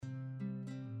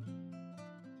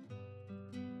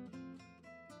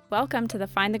Welcome to the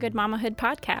Find the Good Mamahood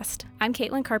podcast. I'm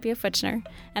Caitlin Carpio-Futchner,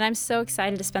 and I'm so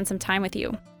excited to spend some time with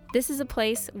you. This is a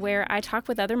place where I talk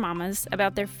with other mamas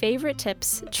about their favorite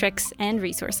tips, tricks, and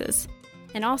resources,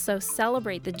 and also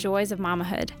celebrate the joys of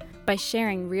mamahood by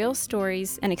sharing real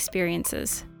stories and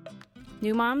experiences.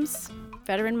 New moms,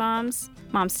 veteran moms,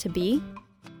 moms-to-be,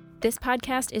 this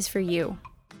podcast is for you.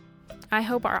 I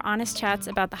hope our honest chats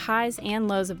about the highs and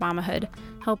lows of mamahood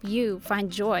help you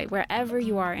find joy wherever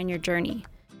you are in your journey.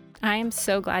 I am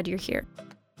so glad you're here.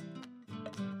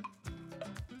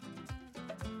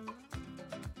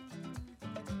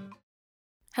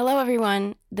 Hello,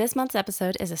 everyone. This month's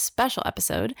episode is a special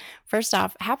episode. First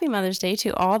off, happy Mother's Day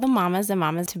to all the mamas and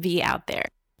mamas-to-be out there.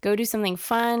 Go do something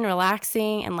fun,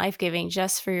 relaxing, and life-giving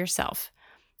just for yourself.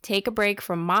 Take a break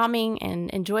from momming and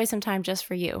enjoy some time just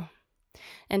for you.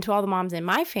 And to all the moms in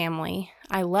my family,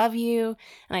 I love you,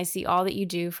 and I see all that you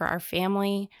do for our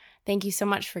family. Thank you so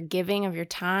much for giving of your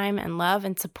time and love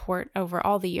and support over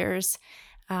all the years,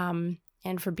 and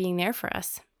for being there for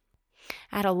us.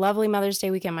 I had a lovely Mother's Day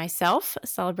weekend myself,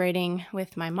 celebrating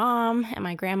with my mom and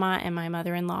my grandma and my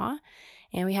mother-in-law.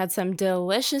 And we had some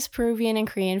delicious Peruvian and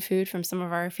Korean food from some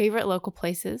of our favorite local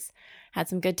places. Had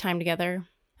some good time together.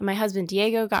 And my husband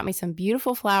Diego got me some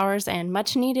beautiful flowers and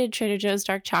much-needed Trader Joe's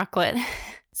dark chocolate.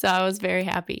 So I was very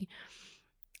happy.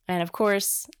 And of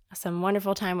course, some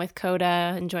wonderful time with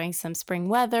Coda, enjoying some spring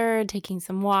weather, taking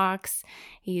some walks.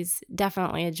 He's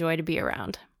definitely a joy to be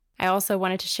around. I also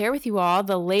wanted to share with you all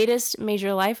the latest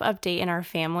major life update in our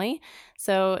family.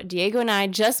 So Diego and I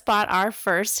just bought our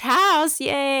first house.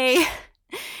 Yay!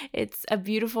 It's a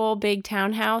beautiful big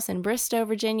townhouse in Bristow,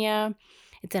 Virginia.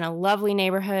 It's in a lovely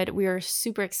neighborhood. We are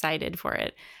super excited for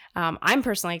it. I'm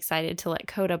personally excited to let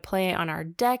Coda play on our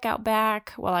deck out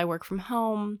back while I work from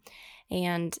home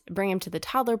and bring him to the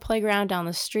toddler playground down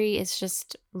the street. It's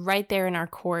just right there in our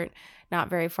court, not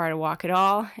very far to walk at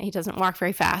all. He doesn't walk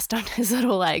very fast on his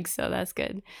little legs, so that's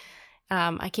good.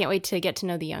 I can't wait to get to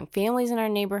know the young families in our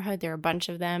neighborhood. There are a bunch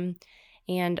of them.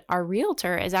 And our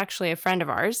realtor is actually a friend of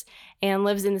ours and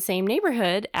lives in the same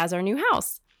neighborhood as our new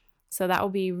house. So that will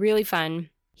be really fun.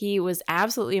 He was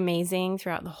absolutely amazing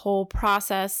throughout the whole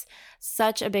process.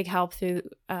 Such a big help through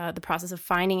the process of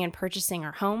finding and purchasing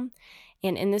our home.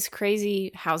 And in this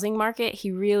crazy housing market, he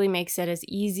really makes it as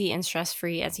easy and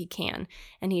stress-free as he can.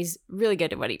 And he's really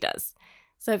good at what he does.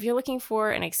 So if you're looking for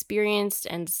an experienced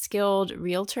and skilled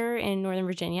realtor in Northern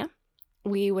Virginia,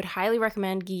 we would highly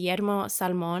recommend Guillermo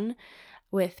Salmon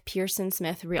with Pearson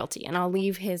Smith Realty. And I'll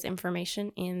leave his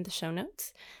information in the show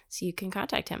notes so you can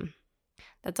contact him.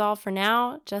 That's all for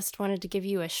now. Just wanted to give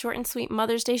you a short and sweet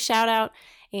Mother's Day shout out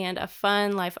and a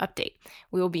fun life update.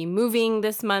 We will be moving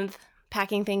this month,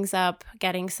 packing things up,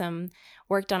 getting some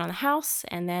work done on the house,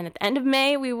 and then at the end of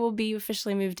May, we will be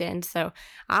officially moved in. So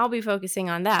I'll be focusing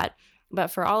on that. But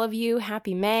for all of you,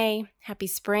 happy May, happy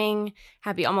spring,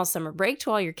 happy almost summer break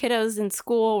to all your kiddos in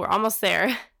school. We're almost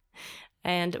there.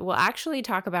 And we'll actually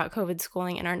talk about COVID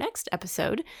schooling in our next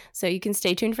episode, so you can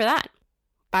stay tuned for that.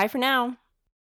 Bye for now.